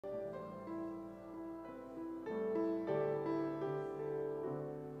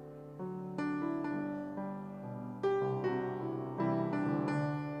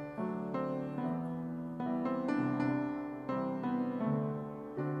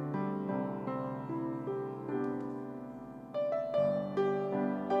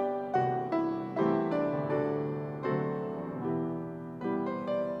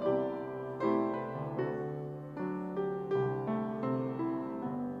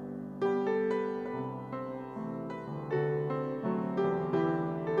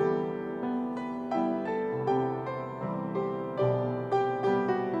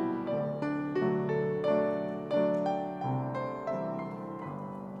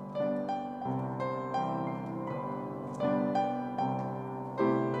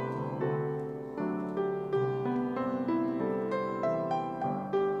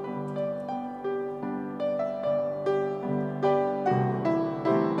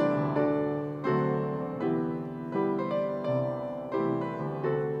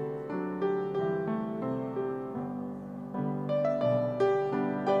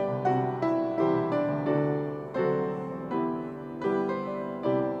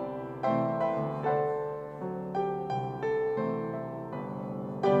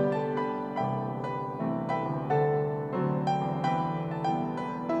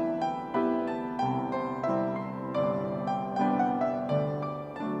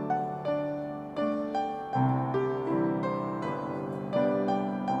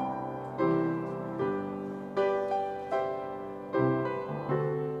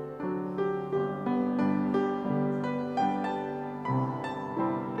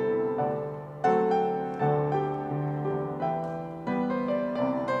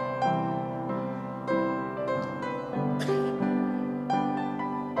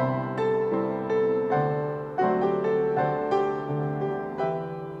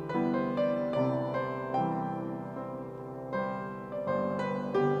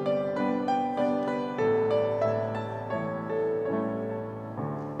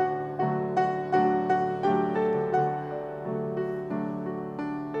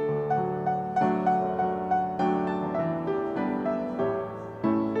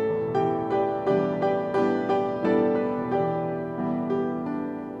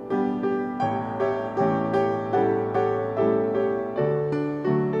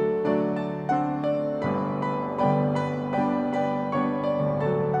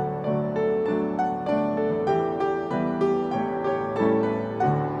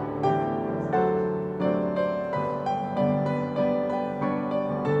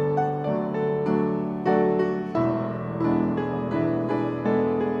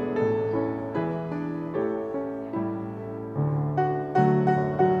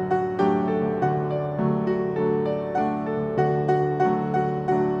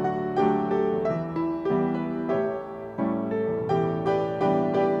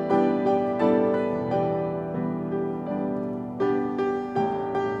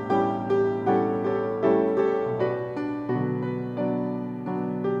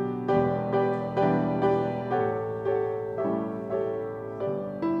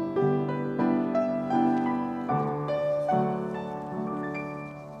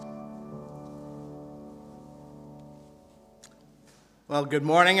Well, good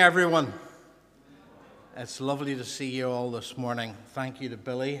morning, everyone. It's lovely to see you all this morning. Thank you to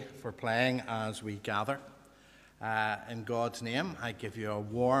Billy for playing as we gather. In God's name, I give you a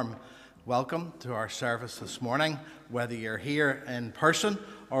warm welcome to our service this morning, whether you're here in person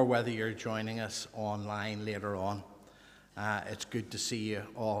or whether you're joining us online later on. It's good to see you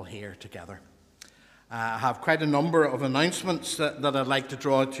all here together. I have quite a number of announcements that I'd like to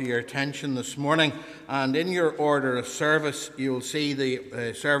draw to your attention this morning. And in your order of service, you'll see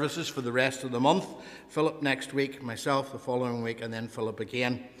the services for the rest of the month. Philip next week, myself the following week, and then Philip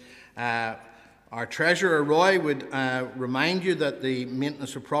again. Our Treasurer, Roy, would remind you that the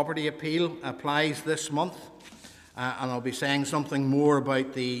Maintenance of Property Appeal applies this month. And I'll be saying something more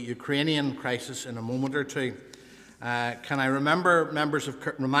about the Ukrainian crisis in a moment or two. Can I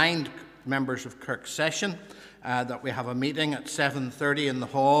remind members of Kirk Session that we have a meeting at 7:30 in the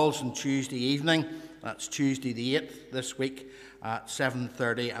halls on Tuesday evening. That's Tuesday the 8th this week at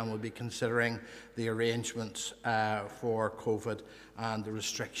 7:30, and we'll be considering the arrangements for COVID and the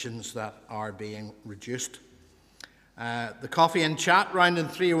restrictions that are being reduced. The Coffee and Chat round in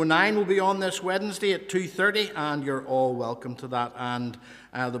 309 will be on this Wednesday at 2:30, and you're all welcome to that. And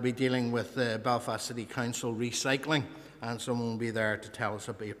they'll be dealing with the Belfast City Council recycling, and someone will be there to tell us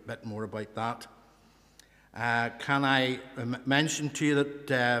a bit more about that. Can I mention to you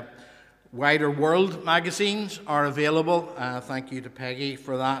that Wider World magazines are available? Thank you to Peggy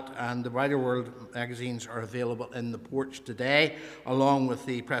for that. And the Wider World magazines are available in the porch today, along with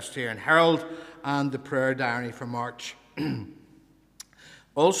the Presbyterian Herald and the Prayer Diary for March.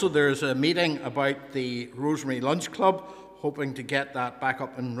 Also, there's a meeting about the Rosemary Lunch Club, hoping to get that back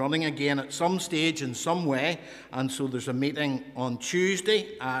up and running again at some stage in some way. And so there's a meeting on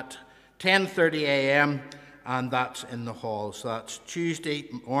Tuesday at 10:30 a.m. and that's in the hall. So that's Tuesday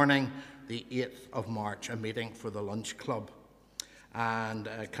morning, the 8th of March, a meeting for the Lunch Club. And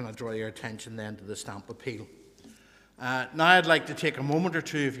can I draw your attention then to the stamp appeal? Now I'd like to take a moment or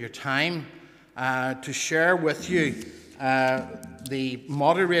two of your time to share with you the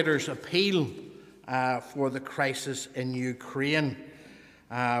moderator's appeal for the crisis in Ukraine.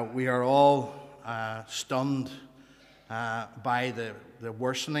 We are all stunned by the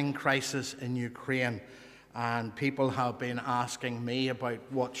worsening crisis in Ukraine, and people have been asking me about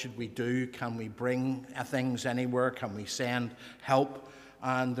what should we do. Can we bring things anywhere? Can we send help?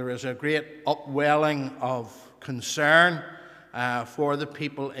 And there is a great upwelling of concern for the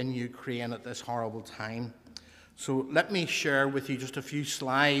people in Ukraine at this horrible time. So let me share with you just a few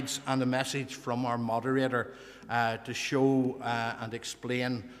slides and a message from our moderator to show and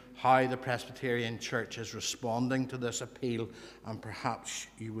explain how the Presbyterian Church is responding to this appeal, and perhaps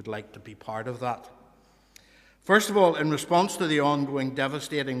you would like to be part of that. First of all, in response to the ongoing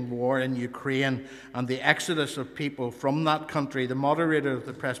devastating war in Ukraine and the exodus of people from that country, the moderator of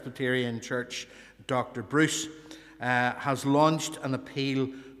the Presbyterian Church, Dr. Bruce, has launched an appeal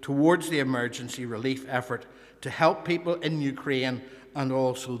towards the emergency relief effort to help people in Ukraine and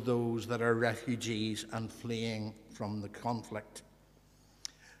also those that are refugees and fleeing from the conflict.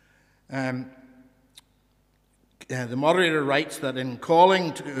 The moderator writes that in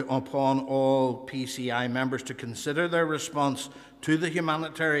calling upon all PCI members to consider their response to the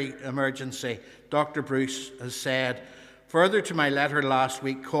humanitarian emergency, Dr. Bruce has said, further to my letter last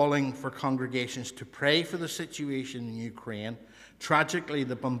week calling for congregations to pray for the situation in Ukraine, tragically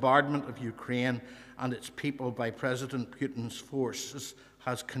the bombardment of Ukraine and its people by President Putin's forces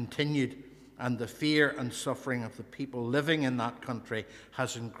has continued, and the fear and suffering of the people living in that country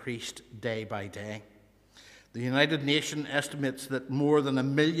has increased day by day. The United Nations estimates that more than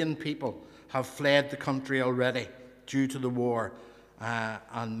 1 million people have fled the country already due to the war,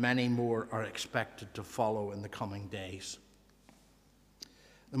 and many more are expected to follow in the coming days.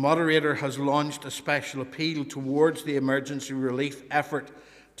 The moderator has launched a special appeal towards the emergency relief effort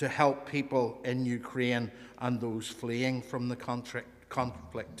to help people in Ukraine and those fleeing from the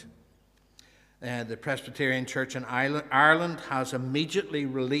conflict. The Presbyterian Church in Ireland has immediately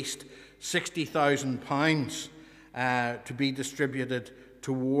released £60,000 to be distributed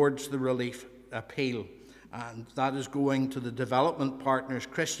towards the relief appeal. And that is going to the development partners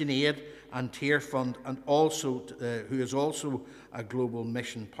Christian Aid and Tear Fund, and also who is also a global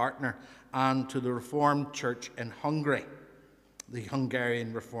mission partner, and to the Reformed Church in Hungary, the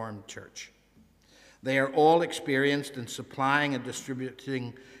Hungarian Reformed Church. They are all experienced in supplying and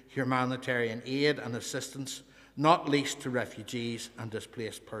distributing humanitarian aid and assistance, not least to refugees and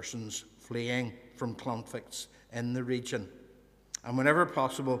displaced persons fleeing from conflicts in the region. And whenever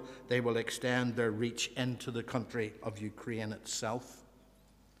possible, they will extend their reach into the country of Ukraine itself.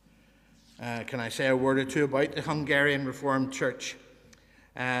 Can I say a word or two about the Hungarian Reformed Church?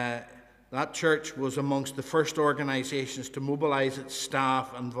 That church was amongst the first organisations to mobilise its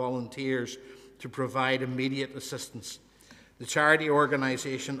staff and volunteers to provide immediate assistance. The charity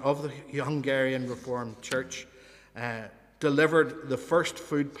organisation of the Hungarian Reformed Church delivered the first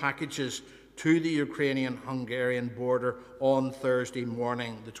food packages to the Ukrainian-Hungarian border on Thursday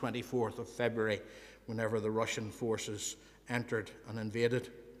morning, the 24th of February, whenever the Russian forces entered and invaded.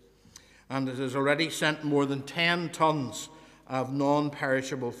 And it has already sent more than 10 tonnes of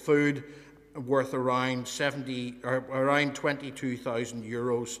non-perishable food worth around 22,000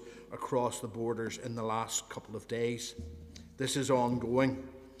 euros across the borders in the last couple of days. This is ongoing.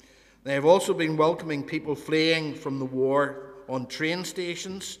 They have also been welcoming people fleeing from the war on train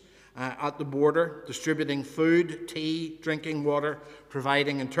stations at the border, distributing food, tea, drinking water,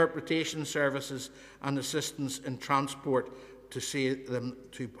 providing interpretation services and assistance in transport to see them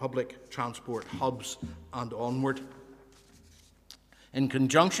to public transport hubs and onward. In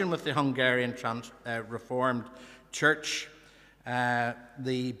conjunction with the Hungarian Reformed Church,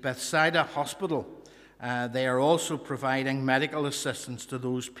 the Bethsaida Hospital, they are also providing medical assistance to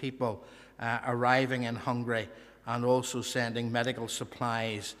those people arriving in Hungary, and also sending medical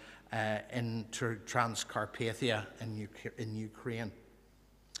supplies into Transcarpathia in Ukraine.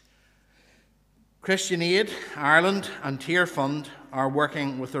 Christian Aid Ireland and Tear Fund are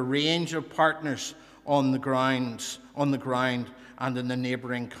working with a range of partners on the ground and in the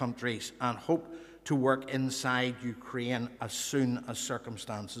neighbouring countries, and hope to work inside Ukraine as soon as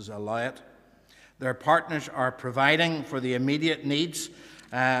circumstances allow it. Their partners are providing for the immediate needs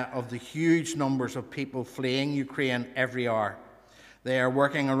of the huge numbers of people fleeing Ukraine every hour. They are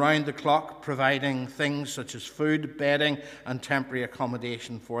working around the clock, providing things such as food, bedding, and temporary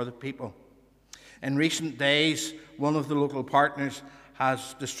accommodation for the people. In recent days, one of the local partners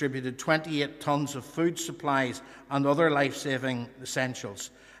has distributed 28 tonnes of food supplies and other life-saving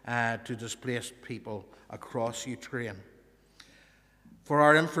essentials to displaced people across Ukraine. For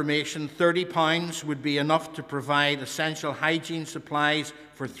our information, £30 would be enough to provide essential hygiene supplies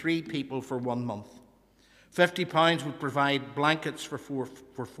for 3 people for 1 month. £50 would provide blankets for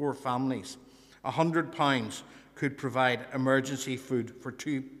four families. £100 could provide emergency food for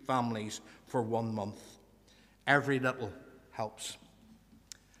 2 families for 1 month. Every little helps.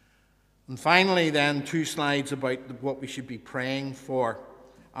 And finally then, 2 slides about what we should be praying for.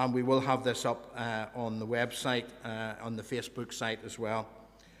 And we will have this up on the website, on the Facebook site as well.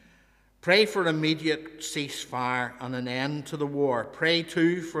 Pray for immediate ceasefire and an end to the war. Pray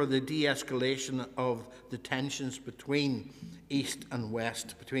too for the de-escalation of the tensions between East and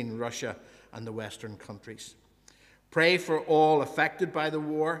West, between Russia and the Western countries. Pray for all affected by the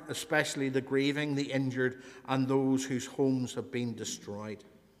war, especially the grieving, the injured, and those whose homes have been destroyed.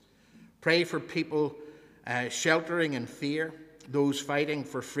 Pray for people sheltering in fear, those fighting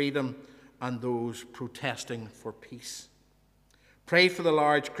for freedom, and those protesting for peace. Pray for the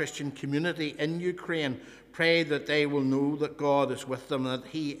large Christian community in Ukraine. Pray that they will know that God is with them, that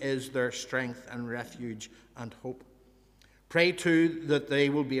He is their strength and refuge and hope. Pray too that they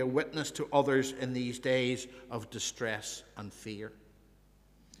will be a witness to others in these days of distress and fear.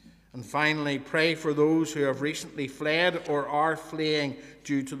 And finally, pray for those who have recently fled or are fleeing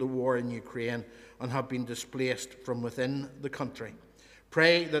due to the war in Ukraine and have been displaced from within the country.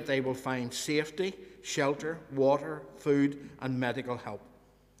 Pray that they will find safety, shelter, water, food, and medical help.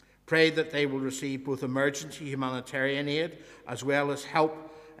 Pray that they will receive both emergency humanitarian aid as well as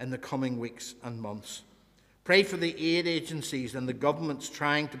help in the coming weeks and months. Pray for the aid agencies and the governments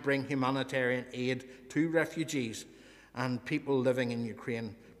trying to bring humanitarian aid to refugees and people living in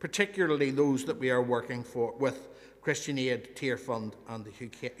Ukraine, particularly those that we are working with Christian Aid, Tear Fund, and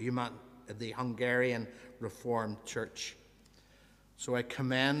the Hungarian Reformed Church. So I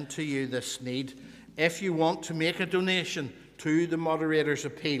commend to you this need. If you want to make a donation to the moderator's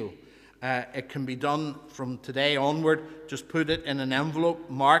appeal, it can be done from today onward. Just put it in an envelope,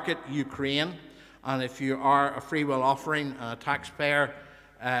 mark it Ukraine, and if you are a free will offering taxpayer,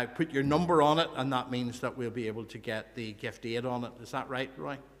 put your number on it, and that means that we'll be able to get the gift aid on it. Is that right,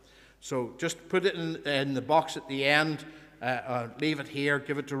 Roy? So just put it in the box at the end, leave it here,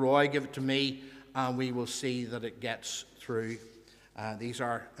 give it to Roy, give it to me, and we will see that it gets through. These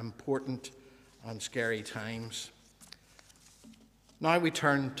are important and scary times. Now we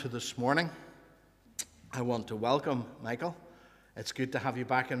turn to this morning. I want to welcome Michael. It's good to have you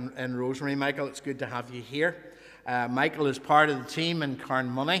back in Rosemary, Michael. It's good to have you here. Michael is part of the team in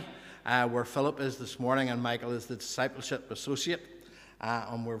Carnmoney, where Philip is this morning, and Michael is the Discipleship Associate.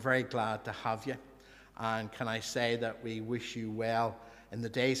 And we're very glad to have you. And can I say that we wish you well in the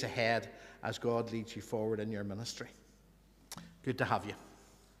days ahead as God leads you forward in your ministry. Good to have you.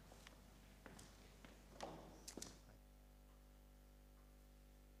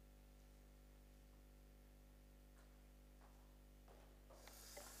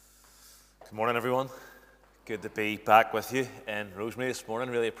 Good morning, everyone. Good to be back with you in Rosemary this morning.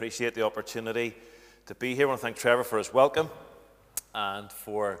 Really appreciate the opportunity to be here. I want to thank Trevor for his welcome and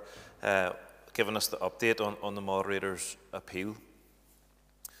for giving us the update on the moderator's appeal.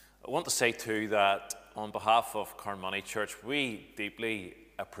 I want to say too that on behalf of Carnmoney Church, we deeply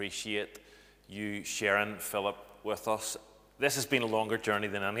appreciate you sharing Philip with us. This has been a longer journey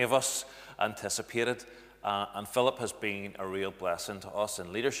than any of us anticipated, and Philip has been a real blessing to us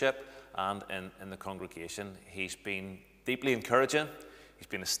in leadership and in the congregation. He's been deeply encouraging, he's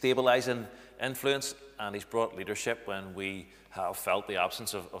been a stabilising influence, and he's brought leadership when we have felt the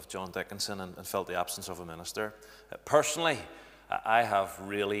absence of John Dickinson and felt the absence of a minister. Personally, I have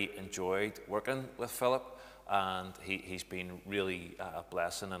really enjoyed working with Philip, and he's been really a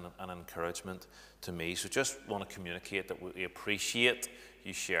blessing and an encouragement to me. So just want to communicate that we appreciate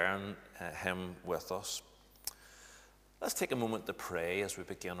you sharing him with us. Let's take a moment to pray as we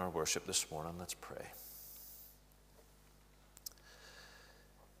begin our worship this morning. Let's pray.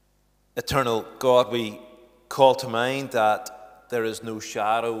 Eternal God, we call to mind that there is no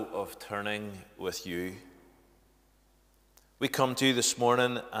shadow of turning with you. We come to you this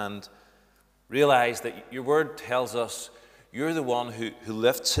morning and realize that your word tells us you're the one who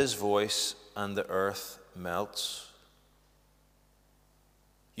lifts his voice and the earth melts.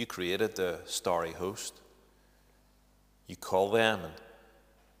 You created the starry host. You call them and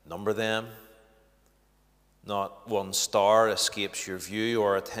number them. Not one star escapes your view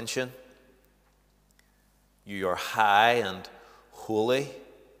or attention. You are high and holy,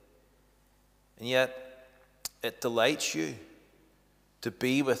 and yet it delights you to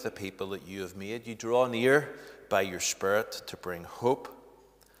be with the people that you have made. You draw near by your Spirit to bring hope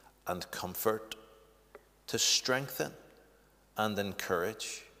and comfort, to strengthen and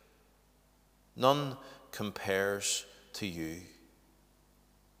encourage. None compares to you.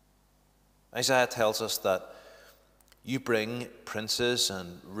 Isaiah tells us that you bring princes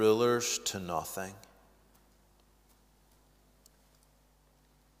and rulers to nothing.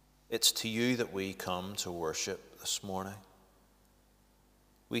 It's to you that we come to worship this morning.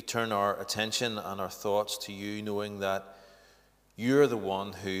 We turn our attention and our thoughts to you, knowing that you're the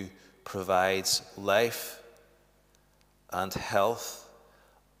one who provides life and health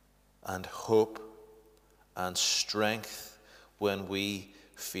and hope and strength when we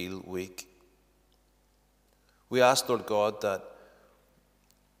feel weak. We ask, Lord God, that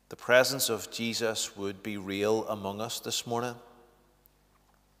the presence of Jesus would be real among us this morning,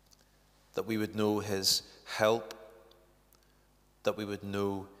 that we would know his help, that we would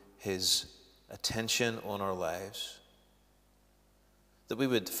know his attention on our lives, that we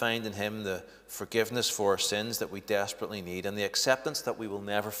would find in him the forgiveness for our sins that we desperately need and the acceptance that we will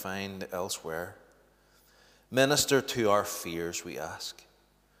never find elsewhere. Minister to our fears, we ask.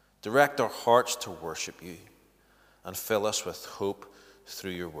 Direct our hearts to worship you and fill us with hope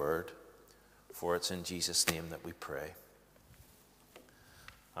through your word. For it's in Jesus' name that we pray.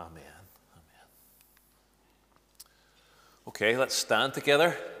 Amen. Amen. Okay, let's stand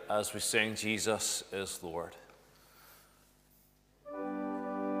together as we sing Jesus is Lord.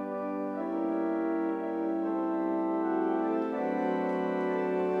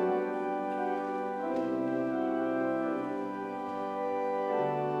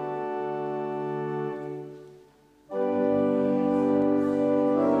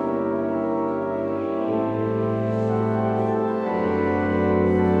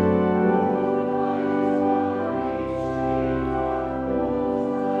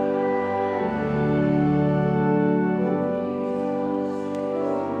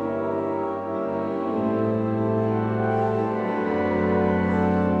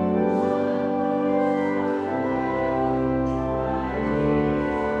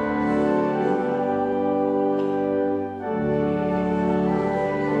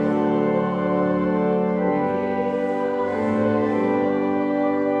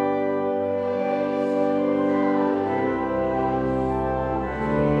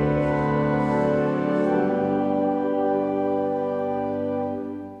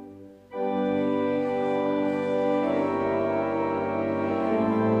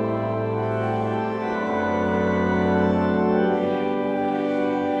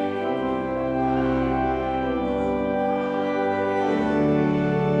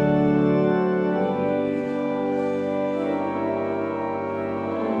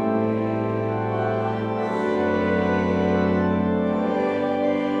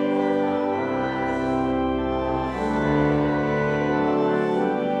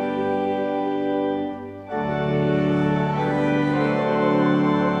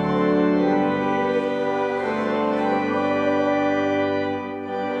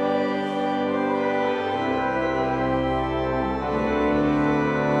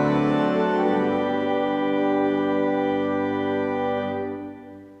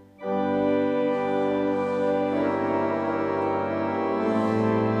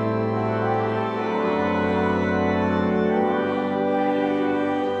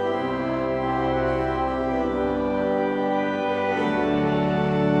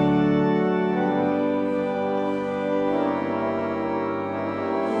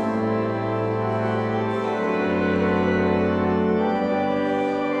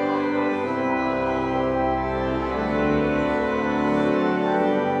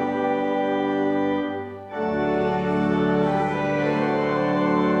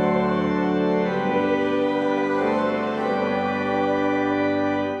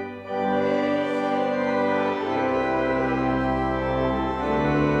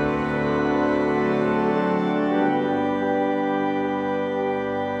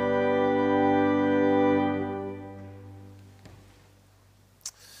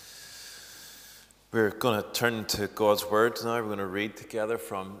 We're going to turn to God's Word now. We're going to read together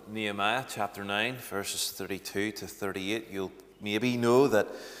from Nehemiah chapter 9, verses 32 to 38. You'll maybe know that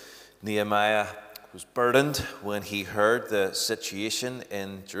Nehemiah was burdened when he heard the situation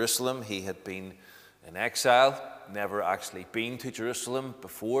in Jerusalem. He had been in exile, never actually been to Jerusalem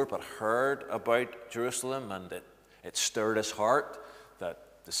before, but heard about Jerusalem, and it stirred his heart that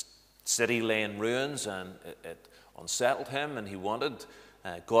the city lay in ruins, and it unsettled him, and he wanted,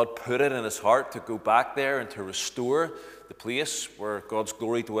 God put it in his heart to go back there and to restore the place where God's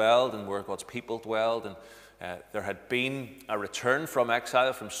glory dwelled and where God's people dwelled. And there had been a return from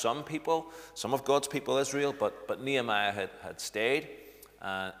exile from some people, some of God's people, Israel, but Nehemiah had stayed.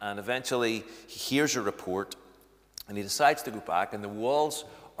 And eventually he hears a report and he decides to go back, and the walls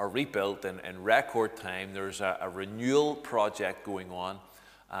are rebuilt in record time. There's a renewal project going on.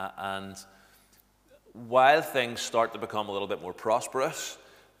 And while things start to become a little bit more prosperous,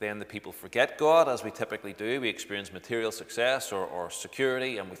 then the people forget God, as we typically do. We experience material success or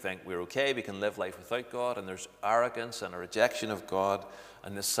security, and we think we're okay, we can live life without God, and there's arrogance and a rejection of God,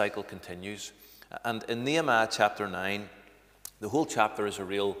 and this cycle continues. And in Nehemiah chapter 9, the whole chapter is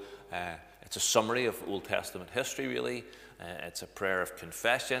it's a summary of Old Testament history, really. It's a prayer of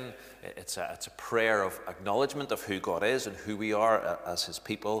confession. It's a prayer of acknowledgement of who God is and who we are as his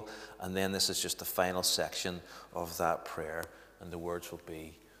people. And then this is just the final section of that prayer, and the words will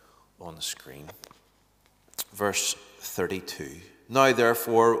be on the screen. Verse 32. Now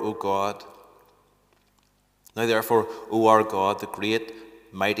therefore, O our God, the great,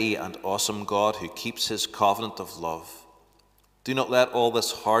 mighty, and awesome God, who keeps his covenant of love, do not let all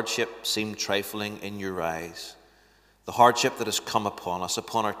this hardship seem trifling in your eyes. The hardship that has come upon us,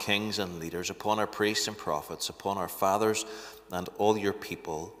 upon our kings and leaders, upon our priests and prophets, upon our fathers and all your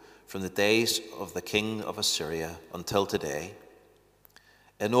people, from the days of the king of Assyria until today.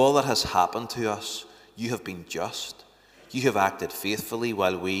 In all that has happened to us, you have been just. You have acted faithfully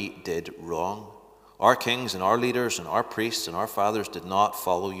while we did wrong. Our kings and our leaders and our priests and our fathers did not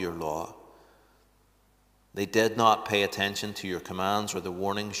follow your law. They did not pay attention to your commands or the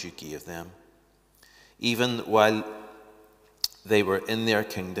warnings you gave them. Even while they were in their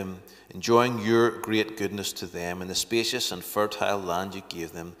kingdom, enjoying your great goodness to them in the spacious and fertile land you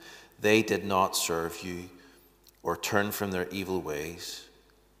gave them, they did not serve you or turn from their evil ways.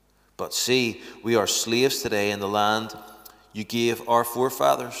 But see, we are slaves today in the land you gave our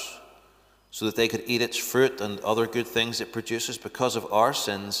forefathers, so that they could eat its fruit and other good things it produces because of our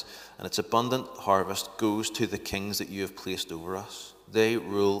sins, and its abundant harvest goes to the kings that you have placed over us. They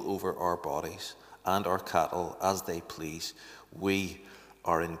rule over our bodies and our cattle as they please. We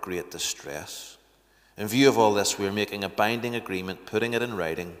are in great distress. In view of all this, we are making a binding agreement, putting it in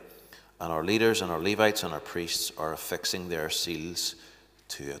writing, and our leaders and our Levites and our priests are affixing their seals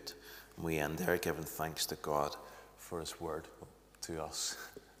to it. And we end there giving thanks to God for his word to us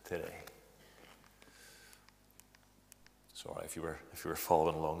today. Sorry if you were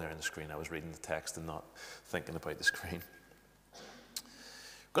following along there on the screen. I was reading the text and not thinking about the screen.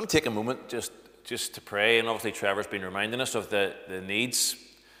 I'm going to take a moment just to pray, and obviously Trevor's been reminding us of the needs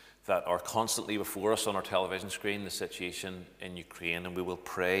that are constantly before us on our television screen, the situation in Ukraine, and we will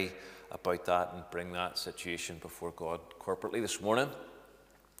pray about that and bring that situation before God corporately this morning.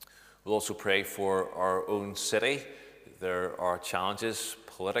 We'll also pray for our own city. There are challenges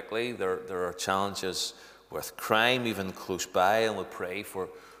politically, there are challenges with crime even close by, and we'll pray for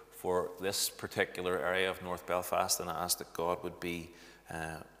this particular area of North Belfast, and I ask that God would be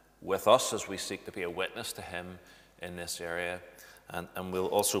with us as we seek to be a witness to him in this area. And we'll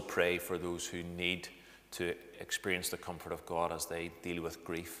also pray for those who need to experience the comfort of God as they deal with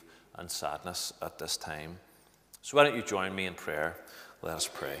grief and sadness at this time. So why don't you join me in prayer? Let us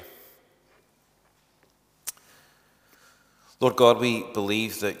pray. Lord God, we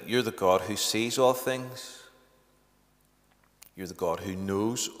believe that you're the God who sees all things. You're the God who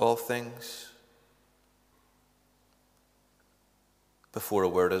knows all things. Before a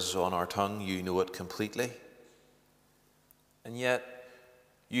word is on our tongue, you know it completely. And yet,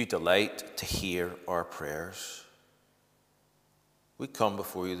 you delight to hear our prayers. We come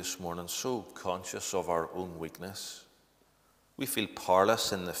before you this morning so conscious of our own weakness. We feel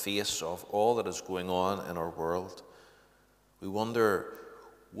powerless in the face of all that is going on in our world. We wonder,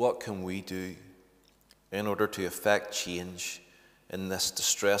 what can we do in order to effect change in this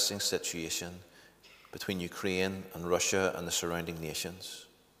distressing situation between Ukraine and Russia and the surrounding nations?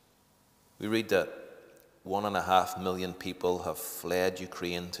 We read that 1.5 million people have fled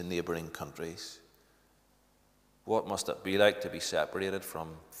Ukraine to neighbouring countries. What must it be like to be separated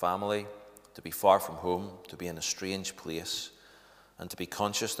from family, to be far from home, to be in a strange place, and to be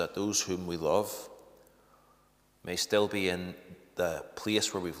conscious that those whom we love may still be in the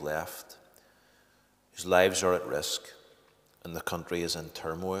place where we've left, whose lives are at risk and the country is in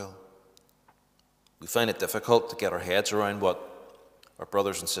turmoil. We find it difficult to get our heads around what our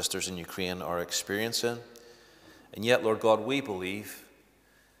brothers and sisters in Ukraine are experiencing. And yet, Lord God, we believe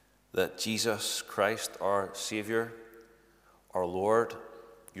that Jesus Christ, our Saviour, our Lord,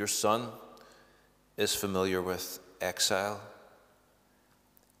 your Son, is familiar with exile.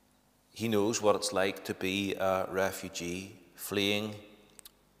 He knows what it's like to be a refugee fleeing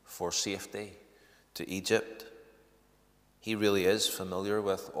for safety to Egypt. He really is familiar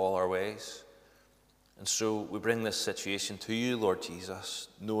with all our ways. And so we bring this situation to you, Lord Jesus,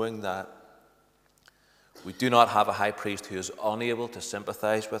 knowing that we do not have a high priest who is unable to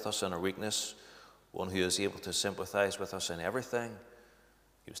sympathize with us in our weakness, one who is able to sympathize with us in everything.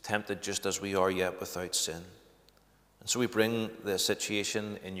 He was tempted just as we are, yet without sin. And so we bring the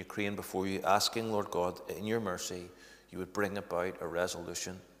situation in Ukraine before you, asking, Lord God, in your mercy, you would bring about a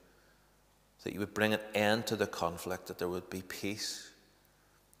resolution, that you would bring an end to the conflict, that there would be peace,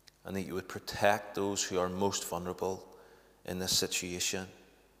 and that you would protect those who are most vulnerable in this situation.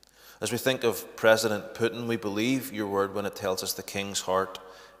 As we think of President Putin, we believe your word when it tells us the king's heart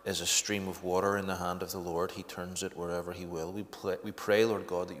is a stream of water in the hand of the Lord. He turns it wherever he will. We pray, Lord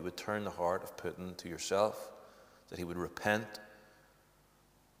God, that you would turn the heart of Putin to yourself, that he would repent,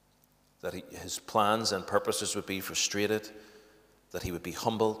 that his plans and purposes would be frustrated, that he would be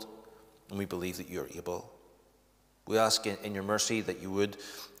humbled, and we believe that you are able. We ask in your mercy that you would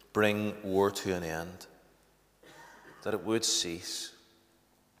bring war to an end, that it would cease,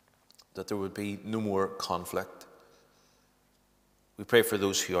 that there would be no more conflict. We pray for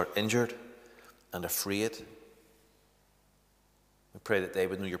those who are injured and afraid. We pray that they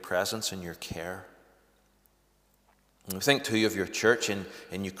would know your presence and your care. And we think too of your church in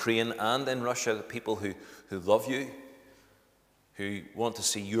Ukraine and in Russia, the people who love you, who want to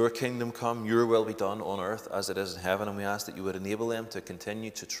see your kingdom come, your will be done on earth as it is in heaven. And we ask that you would enable them to continue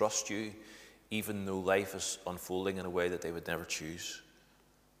to trust you, even though life is unfolding in a way that they would never choose.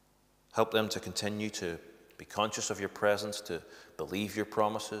 Help them to continue to be conscious of your presence, to believe your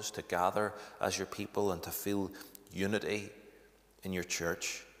promises, to gather as your people, and to feel unity in your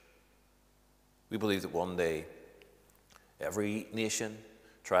church. We believe that one day every nation,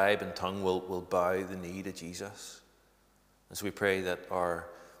 tribe, and tongue will bow the knee to Jesus. And so we pray that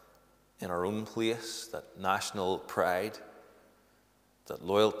in our own place, that national pride, that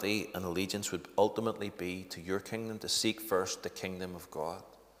loyalty and allegiance would ultimately be to your kingdom, to seek first the kingdom of God.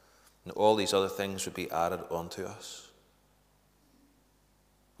 And all these other things would be added onto us.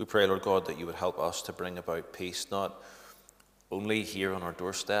 We pray, Lord God, that you would help us to bring about peace, not only here on our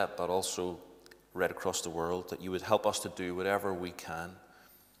doorstep, but also right across the world, that you would help us to do whatever we can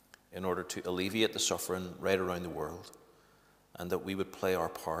in order to alleviate the suffering right around the world, and that we would play our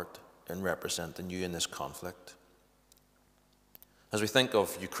part in representing you in this conflict. As we think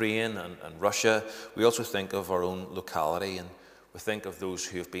of Ukraine and Russia, we also think of our own locality, and we think of those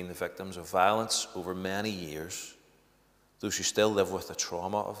who have been the victims of violence over many years, those who still live with the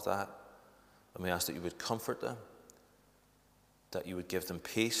trauma of that. And we ask that you would comfort them, that you would give them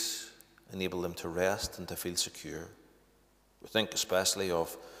peace, enable them to rest and to feel secure. We think especially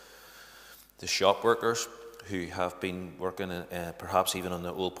of the shop workers who have been working perhaps even on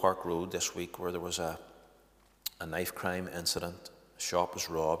the Old Park Road this week, where there was a knife crime incident. A shop was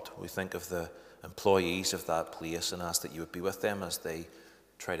robbed. We think of the employees of that place and ask that you would be with them as they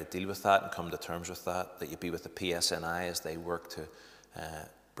try to deal with that and come to terms with that, that you be with the PSNI as they work to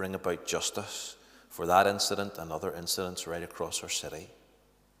bring about justice for that incident and other incidents right across our city.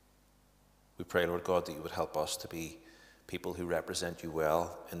 We pray, Lord God, that you would help us to be people who represent you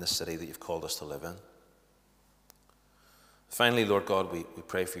well in the city that you've called us to live in. Finally, Lord God, we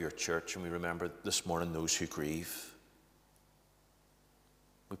pray for your church, and we remember this morning those who grieve.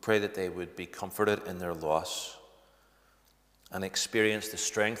 We pray that they would be comforted in their loss and experience the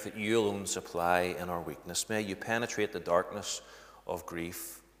strength that you alone supply in our weakness. May you penetrate the darkness of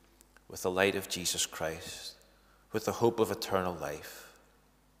grief with the light of Jesus Christ, with the hope of eternal life.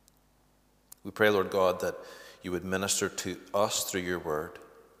 We pray, Lord God, that you would minister to us through your word,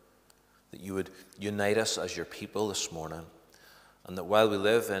 that you would unite us as your people this morning, and that while we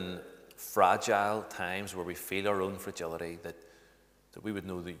live in fragile times where we feel our own fragility, that we would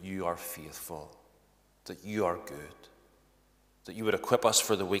know that you are faithful, that you are good, that you would equip us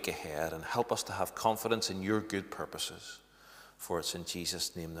for the week ahead and help us to have confidence in your good purposes. For it's in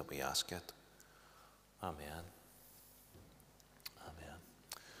Jesus' name that we ask it. Amen. Amen.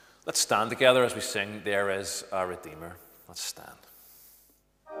 Let's stand together as we sing, There Is a Redeemer. Let's stand.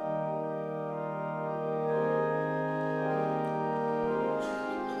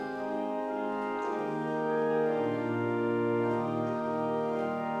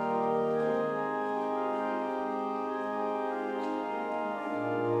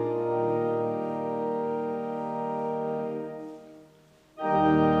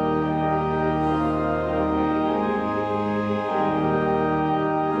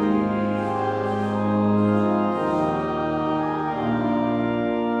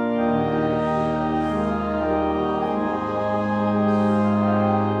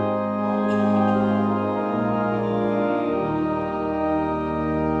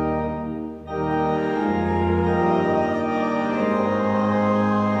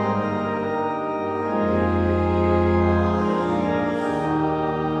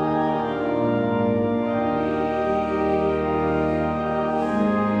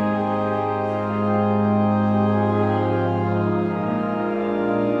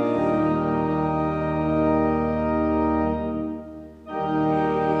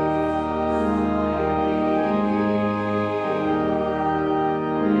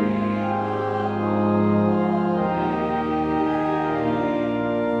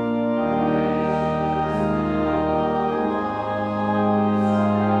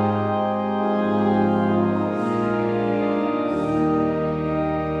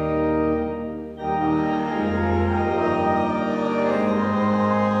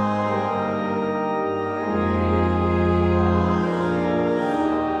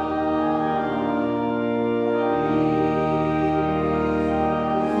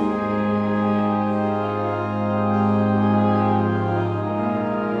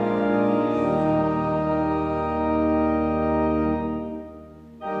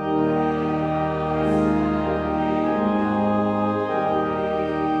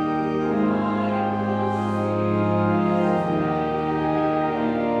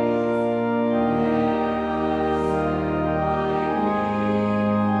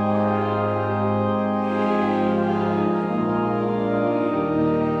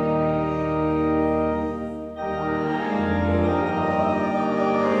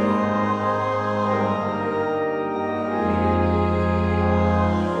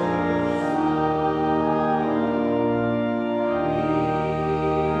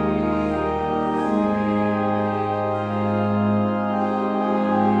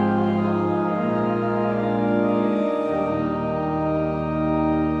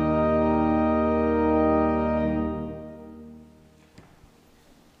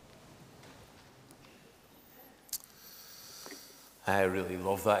 I really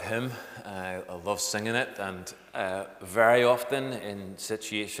love that hymn. I love singing it, and very often in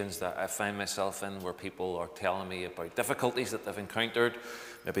situations that I find myself in where people are telling me about difficulties that they've encountered,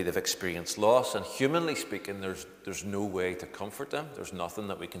 maybe they've experienced loss, and humanly speaking, there's no way to comfort them. There's nothing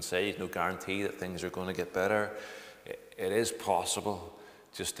that we can say. There's no guarantee that things are going to get better. It is possible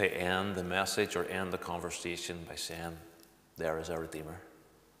just to end the message or end the conversation by saying, there is a Redeemer.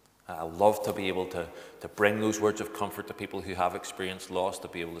 I love to be able to bring those words of comfort to people who have experienced loss, to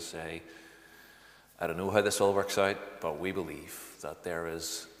be able to say, I don't know how this all works out, but we believe that there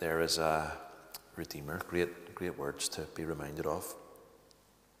is a Redeemer. Great words to be reminded of.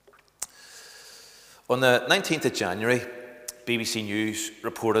 On the 19th of January, BBC News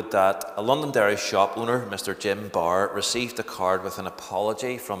reported that a Londonderry shop owner, Mr. Jim Barr, received a card with an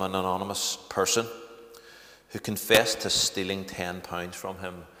apology from an anonymous person who confessed to stealing £10 from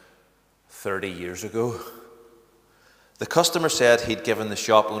him 30 years ago. The customer said he'd given the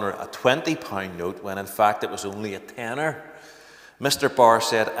shop owner a £20 note when in fact it was only a tenner. Mr. Barr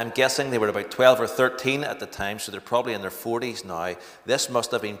said, I'm guessing they were about 12 or 13 at the time, so they're probably in their 40s now. This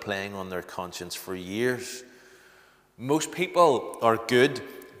must have been playing on their conscience for years. Most people are good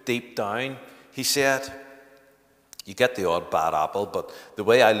deep down, he said. You get the odd bad apple, but the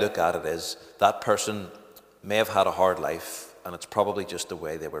way I look at it is that person may have had a hard life, and it's probably just the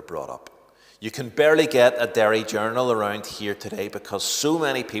way they were brought up. You can barely get a Derry Journal around here today because so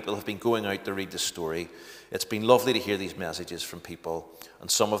many people have been going out to read the story. It's been lovely to hear these messages from people,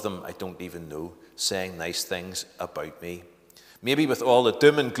 and some of them I don't even know, saying nice things about me. Maybe with all the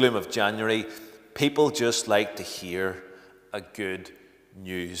doom and gloom of January, people just like to hear a good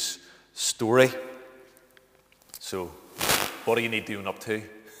news story. So, what do you need to own up to?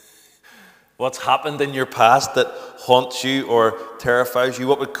 What's happened in your past that haunts you or terrifies you?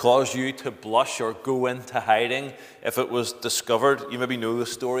 What would cause you to blush or go into hiding if it was discovered? You maybe know the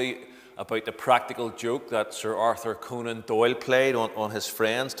story about the practical joke that Sir Arthur Conan Doyle played on his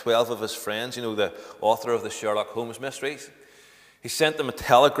friends, 12 of his friends, you know, the author of the Sherlock Holmes mysteries. He sent them a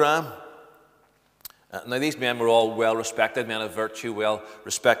telegram. Now, these men were all well-respected, men of virtue,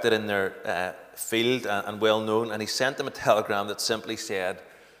 well-respected in their field and well-known, and he sent them a telegram that simply said,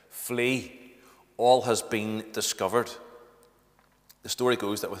 flee. All has been discovered. The story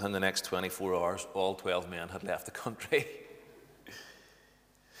goes that within the next 24 hours, all 12 men had left the country.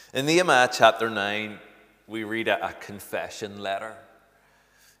 In Nehemiah chapter 9, we read a confession letter.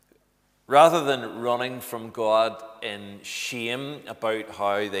 Rather than running from God in shame about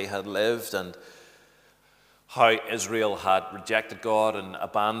how they had lived and how Israel had rejected God and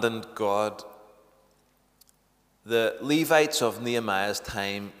abandoned God, the Levites of Nehemiah's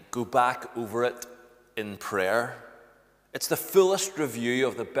time go back over it in prayer. It's the fullest review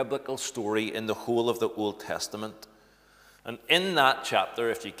of the biblical story in the whole of the Old Testament. And in that chapter,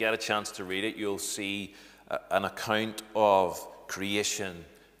 if you get a chance to read it, you'll see an account of creation,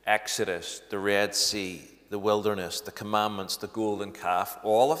 Exodus, the Red Sea, the wilderness, the commandments, the golden calf,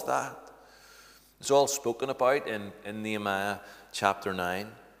 all of that. It's all spoken about in Nehemiah chapter 9.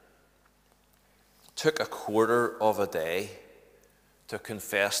 It took a quarter of a day to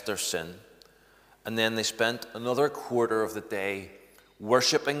confess their sin. And then they spent another quarter of the day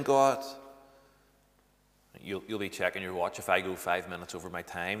worshiping God. You'll be checking your watch if I go 5 minutes over my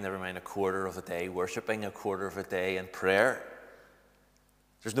time, never mind a quarter of a day worshiping, a quarter of a day in prayer.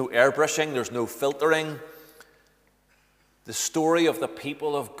 There's no airbrushing, there's no filtering. The story of the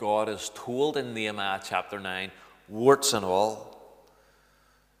people of God is told in Nehemiah chapter 9, warts and all.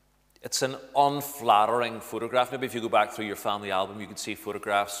 It's an unflattering photograph. Maybe if you go back through your family album, you can see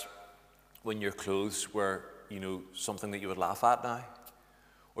photographs when your clothes were, something that you would laugh at now.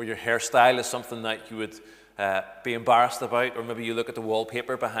 Or your hairstyle is something that you would be embarrassed about. Or maybe you look at the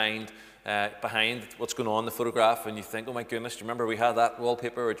wallpaper behind what's going on in the photograph and you think, oh my goodness, do you remember we had that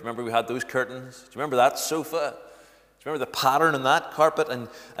wallpaper? Or do you remember we had those curtains? Do you remember that sofa? Do you remember the pattern on that carpet?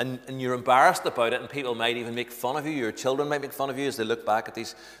 And you're embarrassed about it, and people might even make fun of you. Your children might make fun of you as they look back at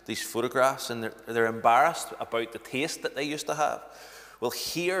these photographs, and they're embarrassed about the taste that they used to have. Well,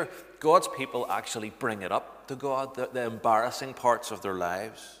 here, God's people actually bring it up to God, the embarrassing parts of their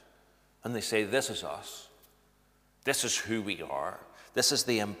lives. And they say, this is us. This is who we are. This is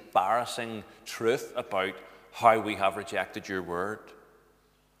the embarrassing truth about how we have rejected your word.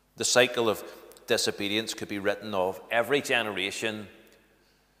 The cycle of disobedience could be written of every generation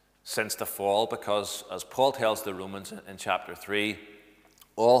since the fall, because as Paul tells the Romans in chapter 3,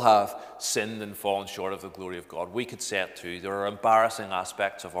 all have sinned and fallen short of the glory of God. We could say it too. There are embarrassing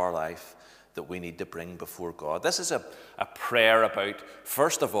aspects of our life that we need to bring before God. This is a prayer about,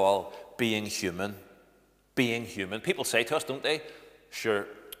 first of all, being human. Being human. People say to us, don't they, sure,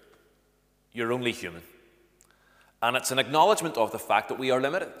 you're only human. And it's an acknowledgement of the fact that we are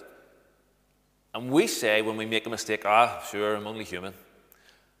limited. And we say when we make a mistake, sure, I'm only human.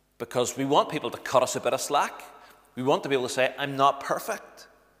 Because we want people to cut us a bit of slack. We want to be able to say, I'm not perfect.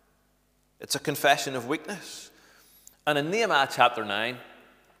 It's a confession of weakness. And in Nehemiah chapter 9,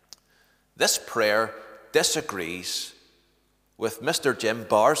 this prayer disagrees with Mr. Jim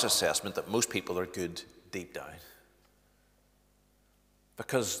Barr's assessment that most people are good deep down.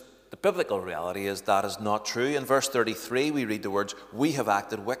 Because the biblical reality is that is not true. In verse 33, we read the words, we have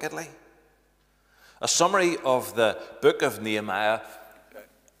acted wickedly. A summary of the book of Nehemiah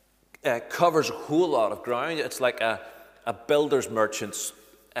covers a whole lot of ground. It's like a builder's merchant's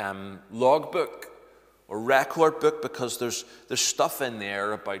logbook or record book, because there's stuff in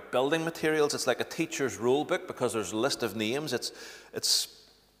there about building materials. It's like a teacher's rule book because there's a list of names.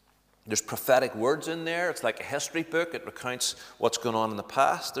 There's prophetic words in there. It's like a history book. It recounts what's going on in the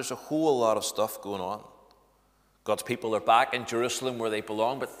past. There's a whole lot of stuff going on. God's people are back in Jerusalem where they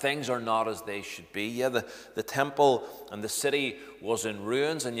belong, but things are not as they should be. Yeah, the temple and the city was in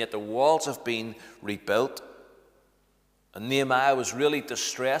ruins, and yet the walls have been rebuilt. And Nehemiah was really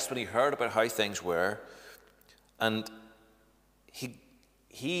distressed when he heard about how things were. And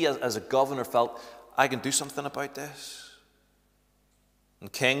he as a governor, felt, I can do something about this.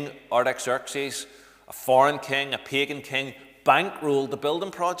 And King Artaxerxes, a foreign king, a pagan king, bankrolled the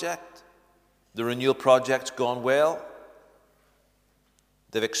building project. The renewal project's gone well.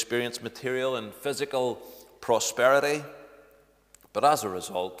 They've experienced material and physical prosperity. But as a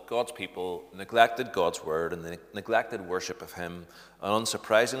result, God's people neglected God's word and they neglected worship of him. And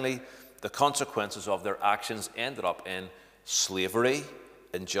unsurprisingly, the consequences of their actions ended up in slavery,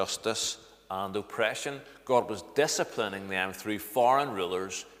 injustice, and oppression. God was disciplining them through foreign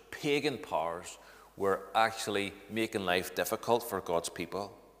rulers. Pagan powers were actually making life difficult for God's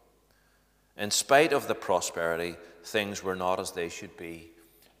people. In spite of the prosperity, things were not as they should be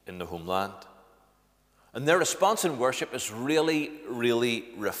in the homeland. And their response in worship is really, really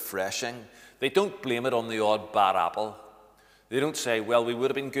refreshing. They don't blame it on the odd bad apple. They don't say, well, we would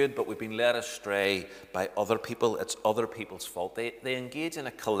have been good, but we've been led astray by other people. It's other people's fault. They engage in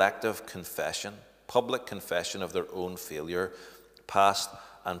a collective confession, public confession of their own failure, past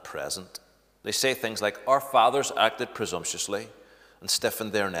and present. They say things like, our fathers acted presumptuously and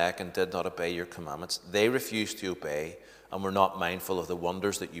stiffened their neck and did not obey your commandments. They refused to obey and were not mindful of the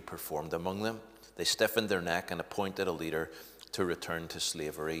wonders that you performed among them. They stiffened their neck and appointed a leader to return to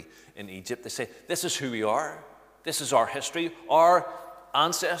slavery in Egypt. They say, this is who we are. This is our history. Our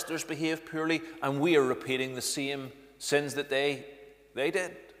ancestors behaved poorly, and we are repeating the same sins that they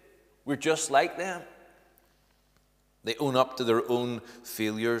did. We're just like them. They own up to their own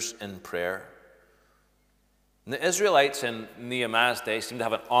failures in prayer. And the Israelites in Nehemiah's day seem to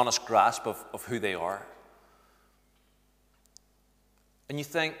have an honest grasp of who they are. And you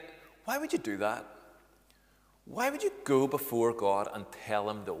think, why would you do that? Why would you go before God and tell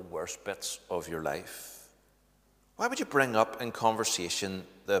him the worst bits of your life? Why would you bring up in conversation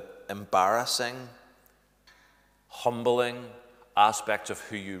the embarrassing, humbling aspects of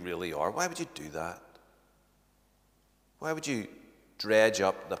who you really are? Why would you do that? Why would you dredge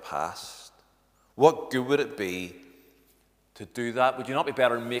up the past? What good would it be to do that? Would you not be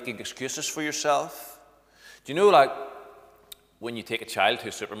better making excuses for yourself? Do you know, like, when you take a child to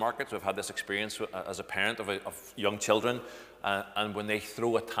a supermarket, so I've had this experience as a parent of young children, and when they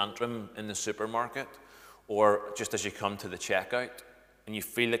throw a tantrum in the supermarket, or just as you come to the checkout, and you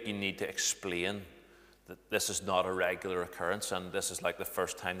feel like you need to explain that this is not a regular occurrence, and this is like the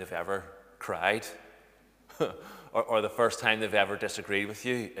first time they've ever cried, or the first time they've ever disagreed with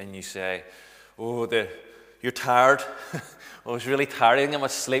you, and you say, oh, you're tired. I was really tired. I didn't get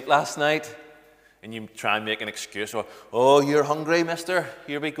much sleep last night. And you try and make an excuse, or, oh, you're hungry, mister.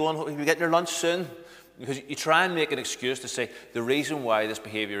 You'll be getting your lunch soon. Because you try and make an excuse to say, the reason why this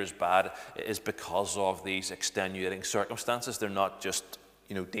behavior is bad is because of these extenuating circumstances. They're not just,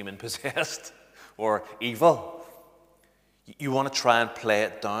 demon-possessed or evil. You want to try and play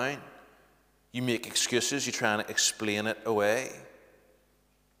it down. You make excuses. You try and explain it away.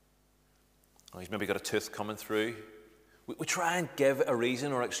 Oh, he's maybe got a tooth coming through. We try and give a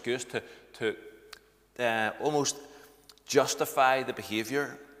reason or excuse to almost justify the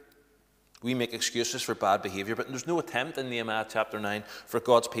behavior. We make excuses for bad behavior, but there's no attempt in Nehemiah chapter 9 for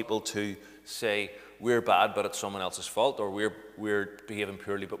God's people to say, we're bad, but it's someone else's fault, or we're behaving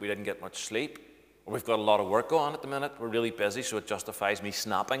poorly, but we didn't get much sleep, or we've got a lot of work on at the minute, we're really busy, so it justifies me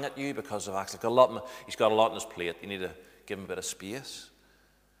snapping at you because of actually he's got a lot on his plate. You need to give him a bit of space.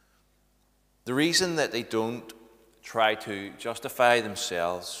 The reason that they don't try to justify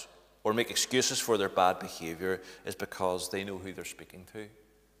themselves or make excuses for their bad behavior is because they know who they're speaking to.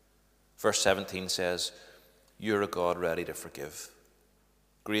 Verse 17 says, "You're a God ready to forgive,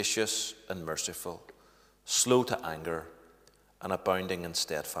 gracious and merciful, slow to anger, and abounding in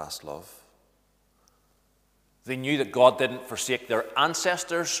steadfast love." They knew that God didn't forsake their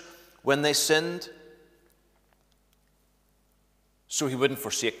ancestors when they sinned, so he wouldn't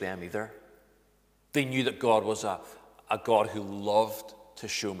forsake them either. They knew that God was a God who loved to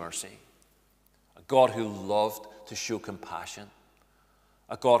show mercy, a God who loved to show compassion,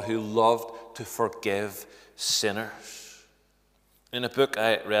 a God who loved to forgive sinners. In a book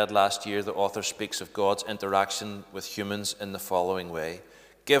I read last year, the author speaks of God's interaction with humans in the following way.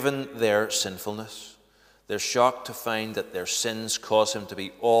 Given their sinfulness, they're shocked to find that their sins cause him to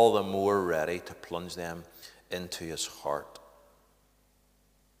be all the more ready to plunge them into his heart.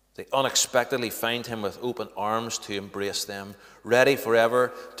 They unexpectedly find him with open arms to embrace them, ready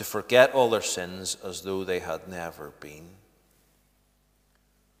forever to forget all their sins as though they had never been.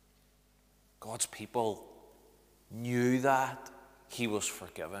 God's people knew that he was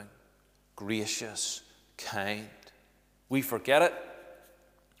forgiving, gracious, kind. We forget it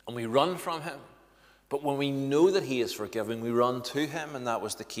and we run from him. But when we know that he is forgiving, we run to him, and that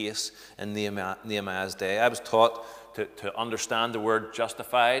was the case in Nehemiah's day. I was taught to understand the word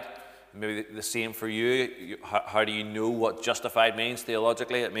justified. Maybe the same for you. How do you know what justified means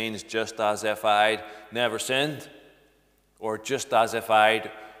theologically? It means just as if I'd never sinned, or just as if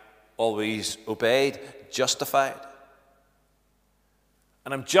I'd always obeyed. Justified.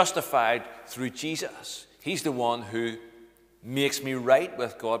 And I'm justified through Jesus. He's the one who makes me right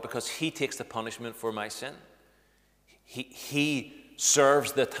with God because he takes the punishment for my sin. He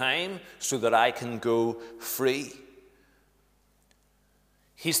serves the time so that I can go free.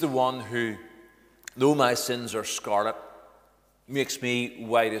 He's the one who, though my sins are scarlet, makes me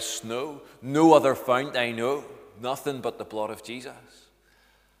white as snow. No other fount I know, nothing but the blood of Jesus.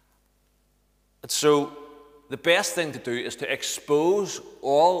 And so the best thing to do is to expose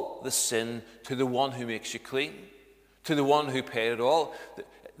all the sin to the one who makes you clean, to the one who paid it all,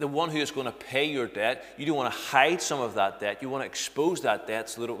 the one who is going to pay your debt. You don't want to hide some of that debt. You want to expose that debt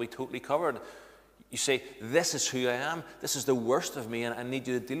so that it will be totally covered. You say, this is who I am. This is the worst of me, and I need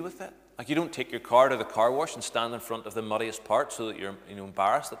you to deal with it. Like, you don't take your car to the car wash and stand in front of the muddiest part so that you're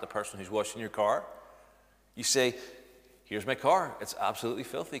embarrassed at the person who's washing your car. You say, here's my car. It's absolutely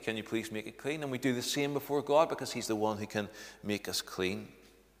filthy. Can you please make it clean? And we do the same before God because he's the one who can make us clean.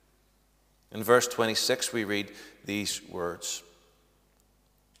 In verse 26, we read these words.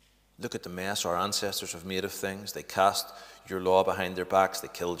 Look at the mess our ancestors have made of things. They cast your law behind their backs. They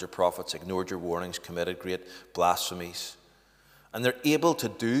killed your prophets, ignored your warnings, committed great blasphemies. And they're able to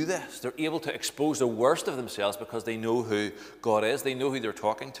do this. They're able to expose the worst of themselves because they know who God is. They know who they're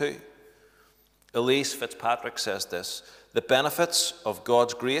talking to. Elise Fitzpatrick says this: the benefits of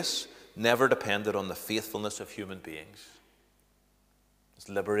God's grace never depended on the faithfulness of human beings. It's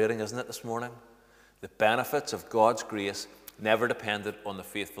liberating, isn't it, this morning? The benefits of God's grace never depended on the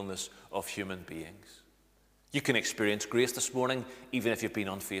faithfulness of human beings. You can experience grace this morning even if you've been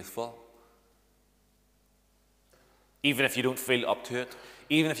unfaithful. Even if you don't feel up to it.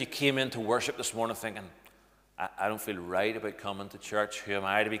 Even if you came into worship this morning thinking, I don't feel right about coming to church. Who am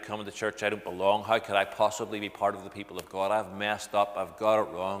I to be coming to church? I don't belong. How could I possibly be part of the people of God? I've messed up. I've got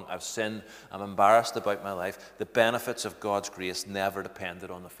it wrong. I've sinned. I'm embarrassed about my life. The benefits of God's grace never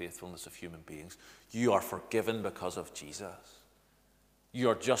depended on the faithfulness of human beings. You are forgiven because of Jesus. You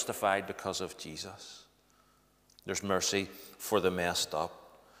are justified because of Jesus. There's mercy for the messed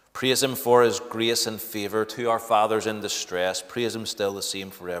up. Praise him for his grace and favor to our fathers in distress. Praise him still the same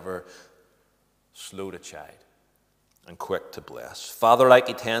forever. Slow to chide and quick to bless. Father-like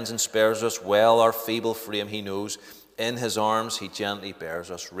he tends and spares us well. Our feeble frame he knows. In his arms he gently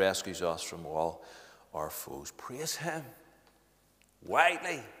bears us, rescues us from all our foes. Praise him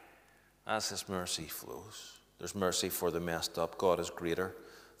widely as his mercy flows. There's mercy for the messed up. God is greater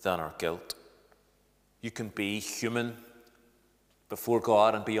than our guilt. You can be human before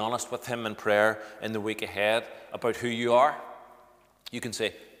God and be honest with him in prayer in the week ahead about who you are. You can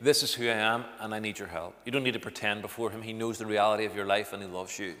say, this is who I am and I need your help. You don't need to pretend before him. He knows the reality of your life and he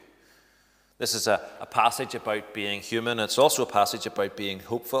loves you. This is a passage about being human. It's also a passage about being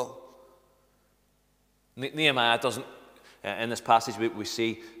hopeful. Nehemiah doesn't, in this passage we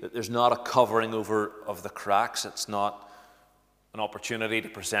see that there's not a covering over of the cracks. It's not an opportunity to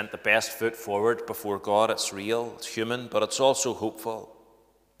present the best foot forward before God. It's real, it's human, but it's also hopeful.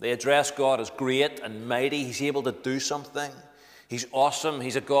 They address God as great and mighty. He's able to do something. He's awesome.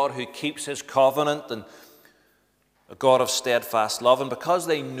 He's a God who keeps his covenant. And a God of steadfast love. And because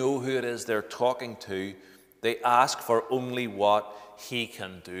they know who it is they're talking to, they ask for only what he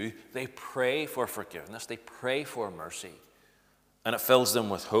can do. They pray for forgiveness. They pray for mercy. And it fills them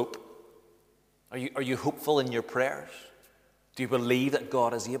with hope. Are you hopeful in your prayers? Do you believe that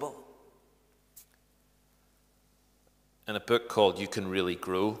God is able? In a book called You Can Really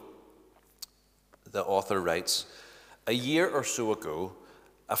Grow, the author writes, a year or so ago,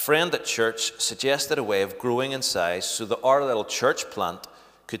 a friend at church suggested a way of growing in size so that our little church plant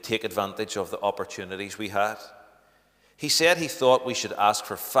could take advantage of the opportunities we had. He said he thought we should ask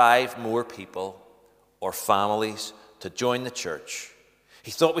for 5 more people or families to join the church.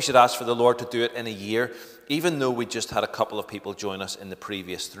 He thought we should ask for the Lord to do it in a year, even though we just had a couple of people join us in the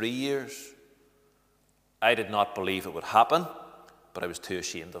previous 3 years. I did not believe it would happen, but I was too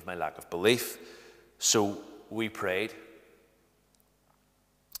ashamed of my lack of belief. So we prayed.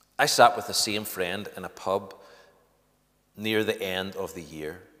 I sat with the same friend in a pub near the end of the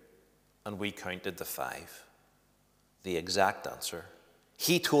year, and we counted the 5. The exact answer.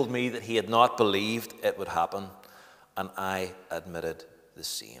 He told me that he had not believed it would happen, and I admitted the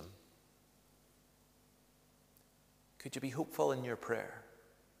same. Could you be hopeful in your prayer?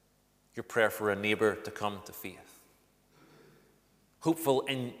 Your prayer for a neighbor to come to faith. Hopeful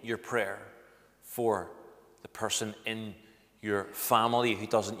in your prayer for the person in your family who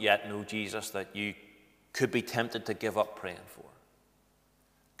doesn't yet know Jesus that you could be tempted to give up praying for.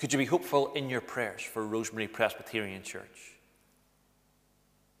 Could you be hopeful in your prayers for Rosemary Presbyterian Church?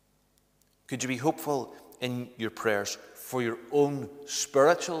 Could you be hopeful in your prayers for your own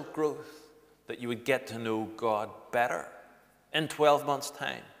spiritual growth, that you would get to know God better in 12 months'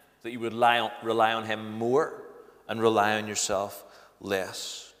 time, that you would rely on him more and rely on yourself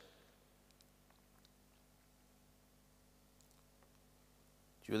less?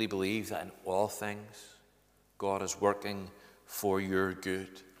 Do you really believe that in all things God is working for your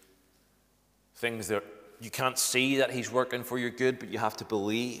good? Things that you can't see that he's working for your good, but you have to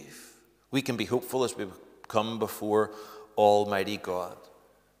believe. We can be hopeful as we come before Almighty God,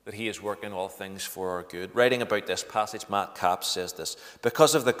 that he is working all things for our good. Writing about this passage, Matt Capps says this: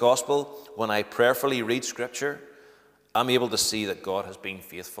 because of the gospel, when I prayerfully read Scripture, I'm able to see that God has been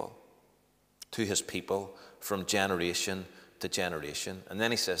faithful to his people from generation to generation. And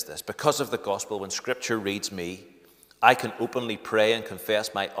then he says this: because of the gospel, when Scripture reads me, I can openly pray and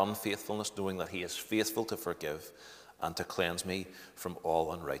confess my unfaithfulness, knowing that he is faithful to forgive and to cleanse me from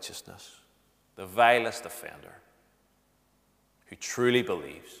all unrighteousness. The vilest offender who truly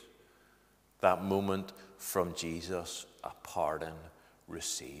believes that moment from Jesus, a pardon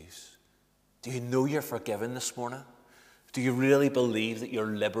receives. Do you know you're forgiven this morning? Do you really believe that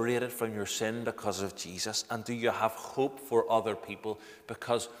you're liberated from your sin because of Jesus? And do you have hope for other people?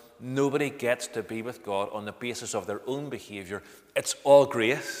 Because nobody gets to be with God on the basis of their own behavior. It's all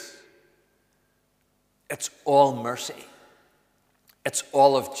grace. It's all mercy. It's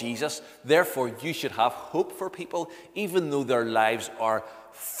all of Jesus. Therefore, you should have hope for people, even though their lives are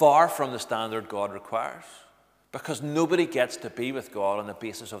far from the standard God requires. Because nobody gets to be with God on the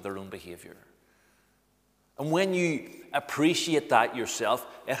basis of their own behavior. And when you appreciate that yourself,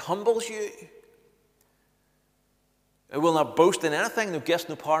 it humbles you. I will not boast in anything, no gifts,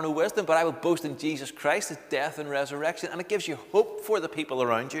 no power, no wisdom, but I will boast in Jesus Christ, his death and resurrection. And it gives you hope for the people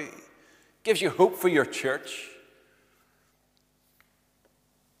around you. It gives you hope for your church.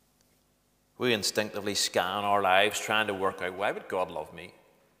 We instinctively scan our lives trying to work out, why would God love me?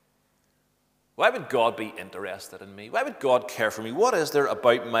 Why would God be interested in me? Why would God care for me? What is there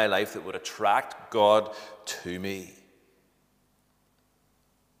about my life that would attract God to me?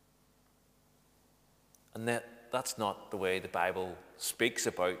 And that's not the way the Bible speaks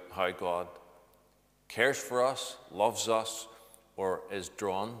about how God cares for us, loves us, or is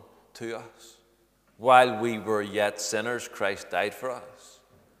drawn to us. While we were yet sinners, Christ died for us.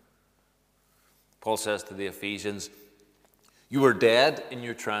 Paul says to the Ephesians, you were dead in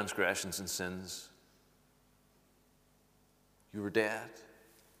your transgressions and sins. You were dead.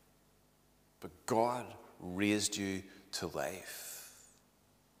 But God raised you to life.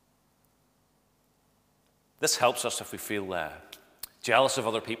 This helps us if we feel jealous of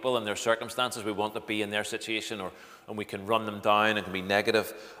other people and their circumstances. We want to be in their situation, and we can run them down and can be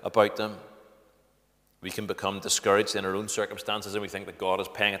negative about them. We can become discouraged in our own circumstances, and we think that God is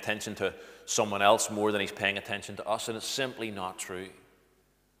paying attention to someone else more than he's paying attention to us, and it's simply not true.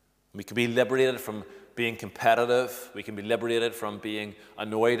 We can be liberated from being competitive. We can be liberated from being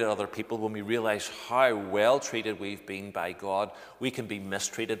annoyed at other people. When we realize how well treated we've been by God, we can be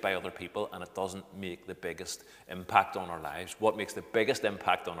mistreated by other people, and it doesn't make the biggest impact on our lives. What makes the biggest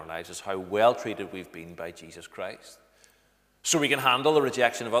impact on our lives is how well treated we've been by Jesus Christ. So we can handle the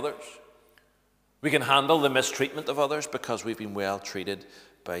rejection of others. We can handle the mistreatment of others because we've been well treated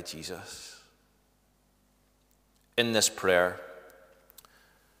by Jesus. In this prayer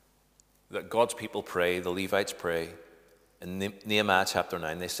that God's people pray, the Levites pray, in Nehemiah chapter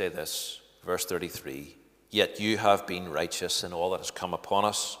 9, they say this, verse 33, "Yet you have been righteous in all that has come upon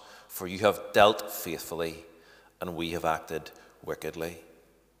us, for you have dealt faithfully, and we have acted wickedly."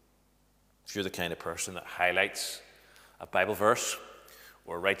 If you're the kind of person that highlights a Bible verse,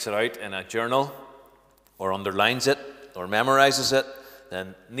 or writes it out in a journal, or underlines it, or memorizes it,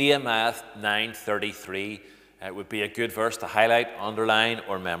 then Nehemiah 9:33 would be a good verse to highlight, underline,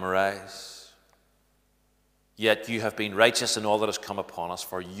 or memorize. "Yet you have been righteous in all that has come upon us,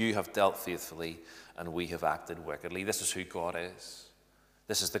 for you have dealt faithfully, and we have acted wickedly." This is who God is.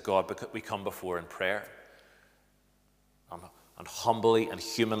 This is the God we come before in prayer, and humbly and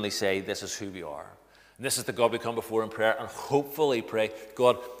humanly say, this is who we are. And this is the God we come before in prayer and hopefully pray,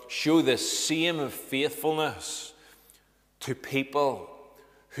 God, show this same faithfulness to people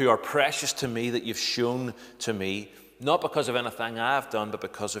who are precious to me that you've shown to me, not because of anything I've done, but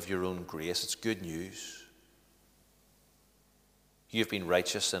because of your own grace. It's good news. You've been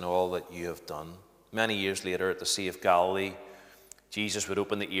righteous in all that you have done. Many years later at the Sea of Galilee, Jesus would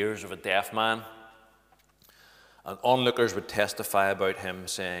open the ears of a deaf man, and onlookers would testify about him,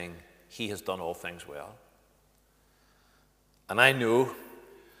 saying, he has done all things well. And I know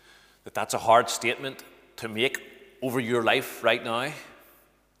that that's a hard statement to make over your life right now.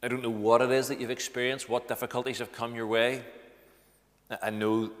 I don't know what it is that you've experienced, what difficulties have come your way. I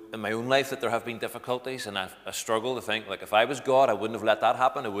know in my own life that there have been difficulties, and I struggle to think, like, if I was God, I wouldn't have let that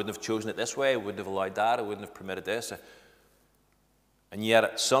happen. I wouldn't have chosen it this way. I wouldn't have allowed that. I wouldn't have permitted this. And yet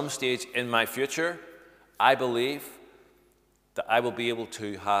at some stage in my future, I believe that I will be able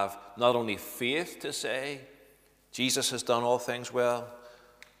to have not only faith to say, Jesus has done all things well,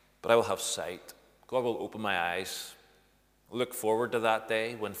 but I will have sight. God will open my eyes. Look forward to that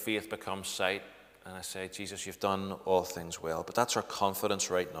day when faith becomes sight, and I say, Jesus, you've done all things well. But that's our confidence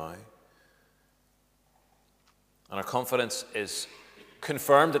right now. And our confidence is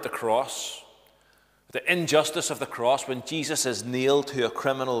confirmed at the cross. The injustice of the cross, when Jesus is nailed to a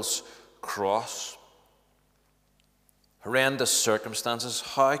criminal's cross. Horrendous circumstances.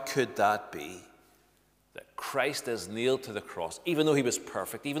 How could that be? That Christ is nailed to the cross, even though he was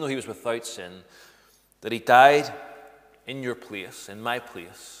perfect, even though he was without sin, that he died in your place, in my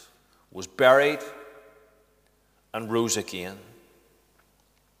place, was buried and rose again.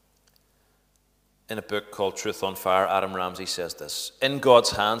 In a book called Truth on Fire, Adam Ramsey says this: in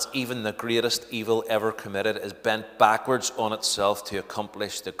God's hands, even the greatest evil ever committed is bent backwards on itself to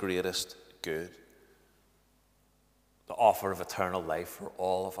accomplish the greatest good. The offer of eternal life for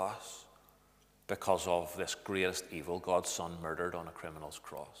all of us because of this greatest evil, God's Son murdered on a criminal's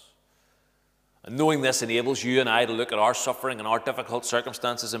cross. And knowing this enables you and I to look at our suffering and our difficult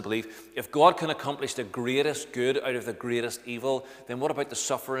circumstances and believe, if God can accomplish the greatest good out of the greatest evil, then what about the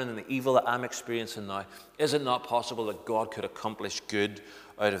suffering and the evil that I'm experiencing now? Is it not possible that God could accomplish good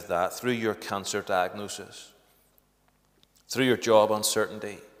out of that through your cancer diagnosis, through your job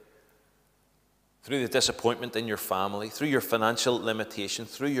uncertainty, through the disappointment in your family, through your financial limitation,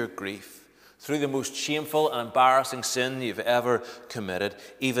 through your grief, through the most shameful and embarrassing sin you've ever committed?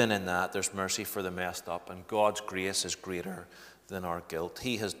 Even in that, there's mercy for the messed up, and God's grace is greater than our guilt.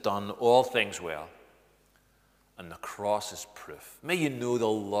 He has done all things well, and the cross is proof. May you know the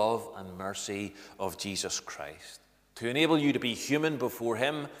love and mercy of Jesus Christ to enable you to be human before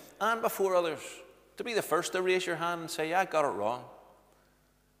him and before others, to be the first to raise your hand and say, yeah, I got it wrong.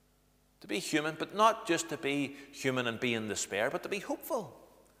 To be human, but not just to be human and be in despair, but to be hopeful.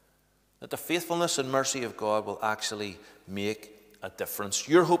 That the faithfulness and mercy of God will actually make a difference.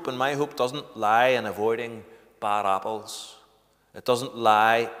 Your hope and my hope doesn't lie in avoiding bad apples. It doesn't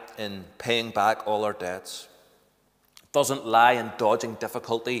lie in paying back all our debts. It doesn't lie in dodging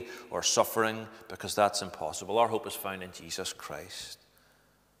difficulty or suffering, because that's impossible. Our hope is found in Jesus Christ.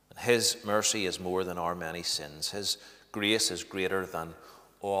 And his mercy is more than our many sins. His grace is greater than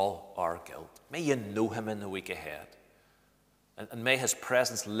all our guilt. May you know him in the week ahead. And may his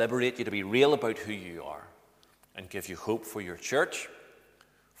presence liberate you to be real about who you are and give you hope for your church,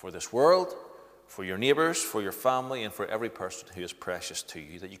 for this world, for your neighbors, for your family, and for every person who is precious to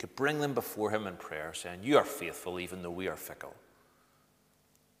you, that you could bring them before him in prayer, saying, you are faithful even though we are fickle.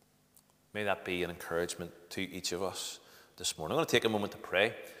 May that be an encouragement to each of us this morning. I'm going to take a moment to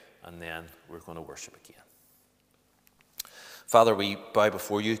pray, and then we're going to worship again. Father, we bow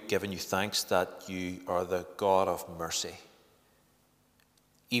before you, giving you thanks that you are the God of mercy.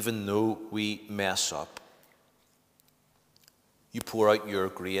 Even though we mess up, you pour out your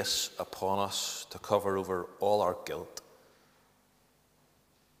grace upon us to cover over all our guilt.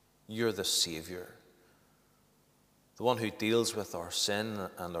 You're the Savior, the one who deals with our sin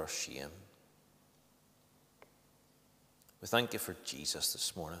and our shame. We thank you for Jesus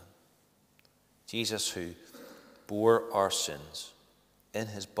this morning. Jesus who bore our sins in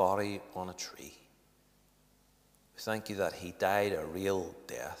his body on a tree. We thank you that he died a real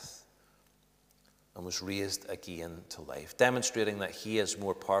death and was raised again to life, demonstrating that he is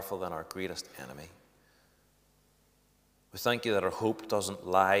more powerful than our greatest enemy. We thank you that our hope doesn't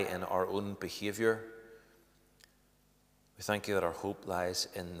lie in our own behavior. We thank you that our hope lies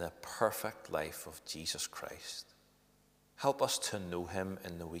in the perfect life of Jesus Christ. Help us to know him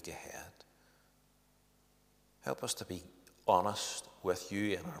in the week ahead. Help us to be honest with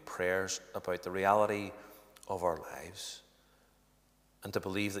you in our prayers about the reality of our lives and to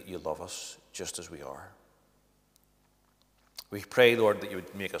believe that you love us just as we are. We pray, Lord, that you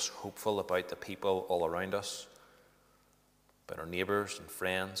would make us hopeful about the people all around us, about our neighbours and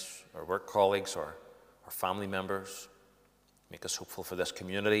friends, our work colleagues, our family members. Make us hopeful for this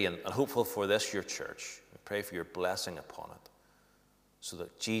community and hopeful for this, your church. We pray for your blessing upon it so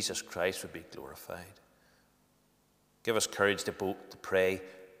that Jesus Christ would be glorified. Give us courage to pray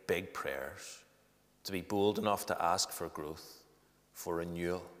big prayers, to be bold enough to ask for growth, for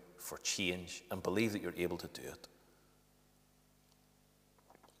renewal, for change, and believe that you're able to do it.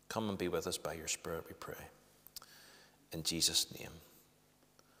 Come and be with us by your Spirit, we pray. In Jesus' name,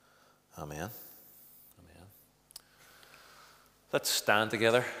 amen. Amen. Let's stand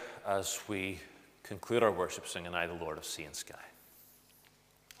together as we conclude our worship singing, I, the Lord of Sea and Sky.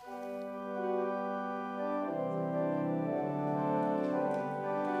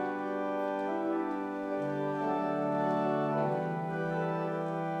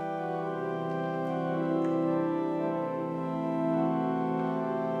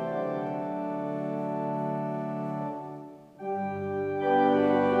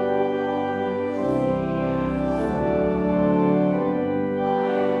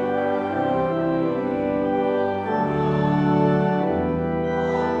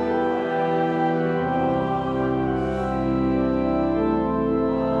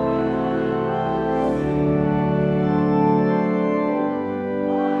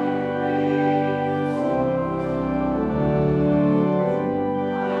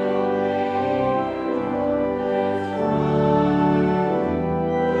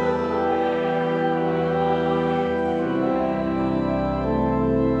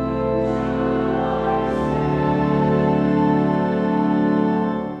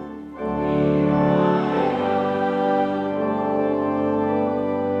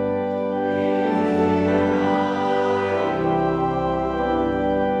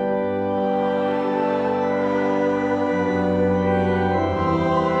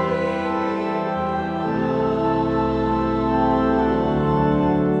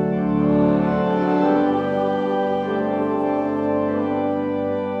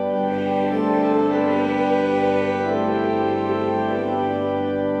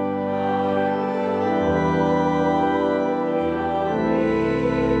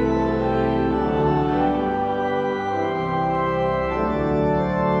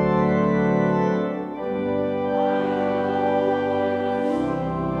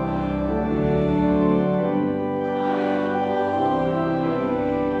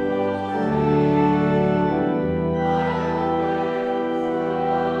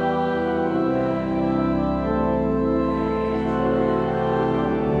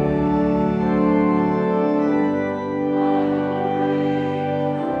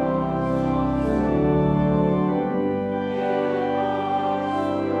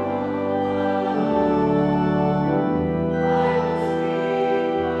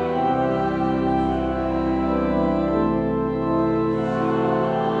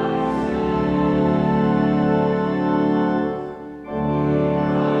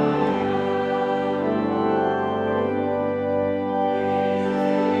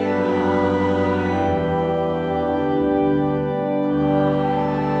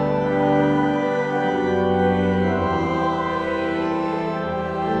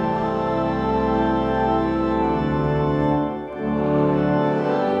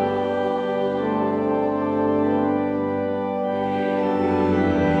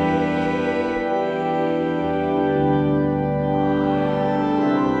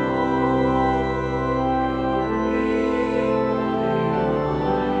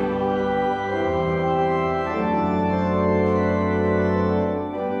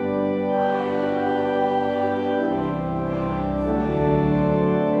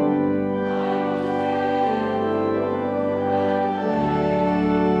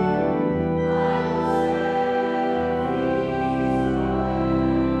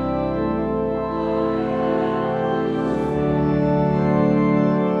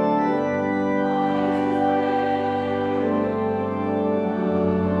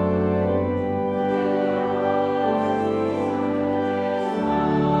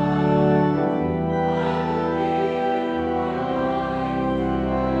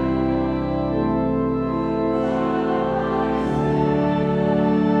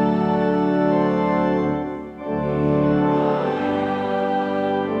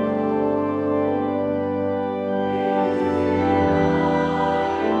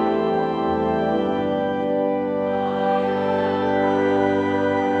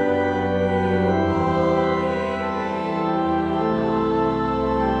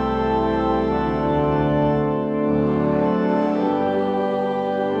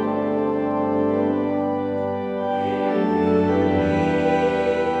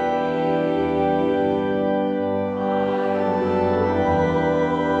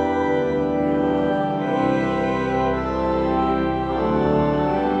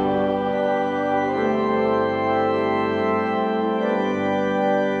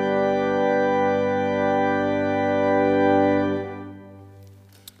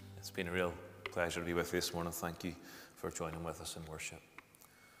 a real pleasure to be with you this morning. Thank you for joining with us in worship.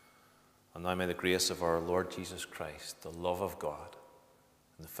 And now may the grace of our Lord Jesus Christ, the love of God,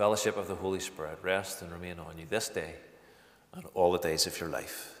 and the fellowship of the Holy Spirit rest and remain on you this day and all the days of your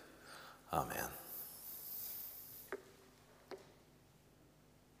life. Amen.